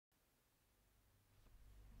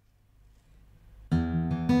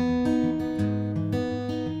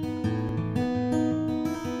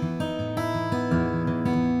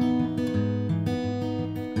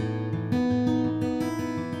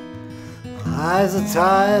eyes are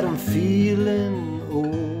tired, I'm feeling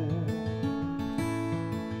old,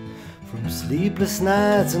 from sleepless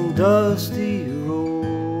nights and dusty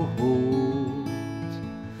roads,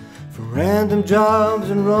 from random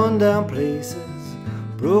jobs and rundown places,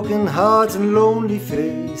 broken hearts and lonely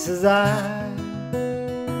faces. I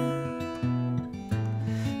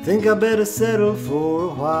think I better settle for a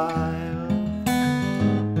while.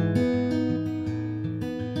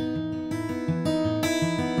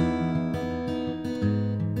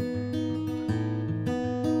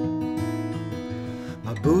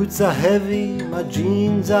 My boots are heavy, my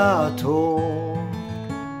jeans are torn,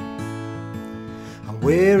 I'm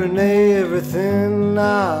wearing everything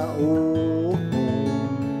I own.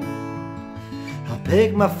 I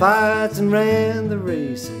picked my fights and ran the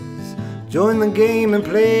races, joined the game and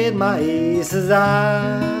played my aces.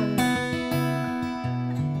 I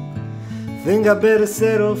think I better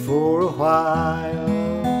settle for a while.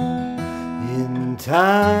 In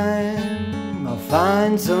time I'll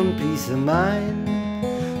find some peace of mind,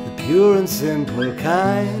 pure and simple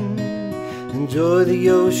kind. Enjoy the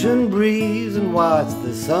ocean breeze and watch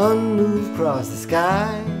the sun move across the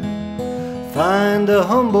sky. Find a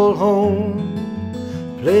humble home,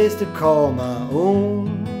 a place to call my own.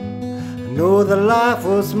 I know that life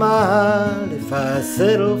will smile if I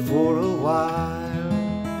settle for a while.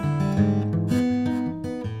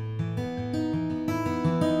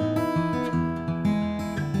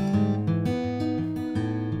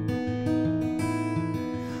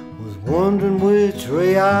 Wondering which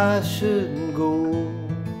way I should go,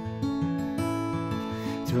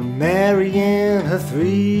 to Mary and her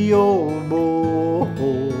 3-year-old boy.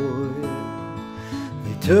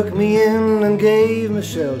 They took me in and gave me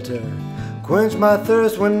shelter, quenched my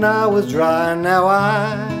thirst when I was dry. Now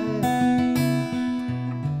I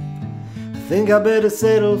think I better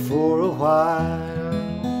settle for a while.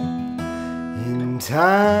 In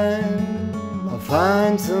time I'll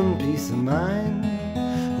find some peace of mind,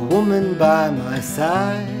 a woman by my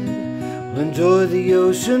side, will enjoy the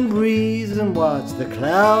ocean breeze and watch the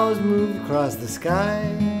clouds move across the sky.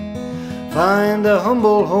 Find a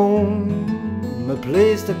humble home, a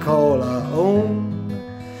place to call our own.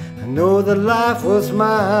 I know that life will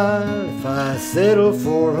smile if I settle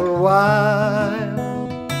for a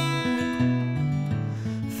while.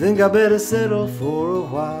 Think I better settle for a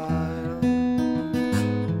while.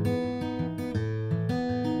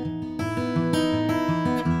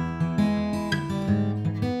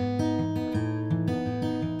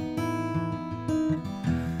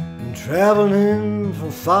 Traveling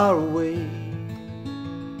from far away,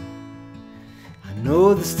 I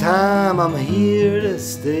know this time I'm here to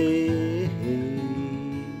stay.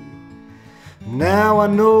 Now I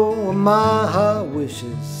know what my heart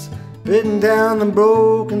wishes, bitten down and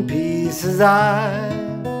broken pieces. I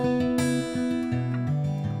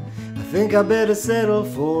think I better settle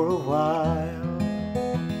for a while.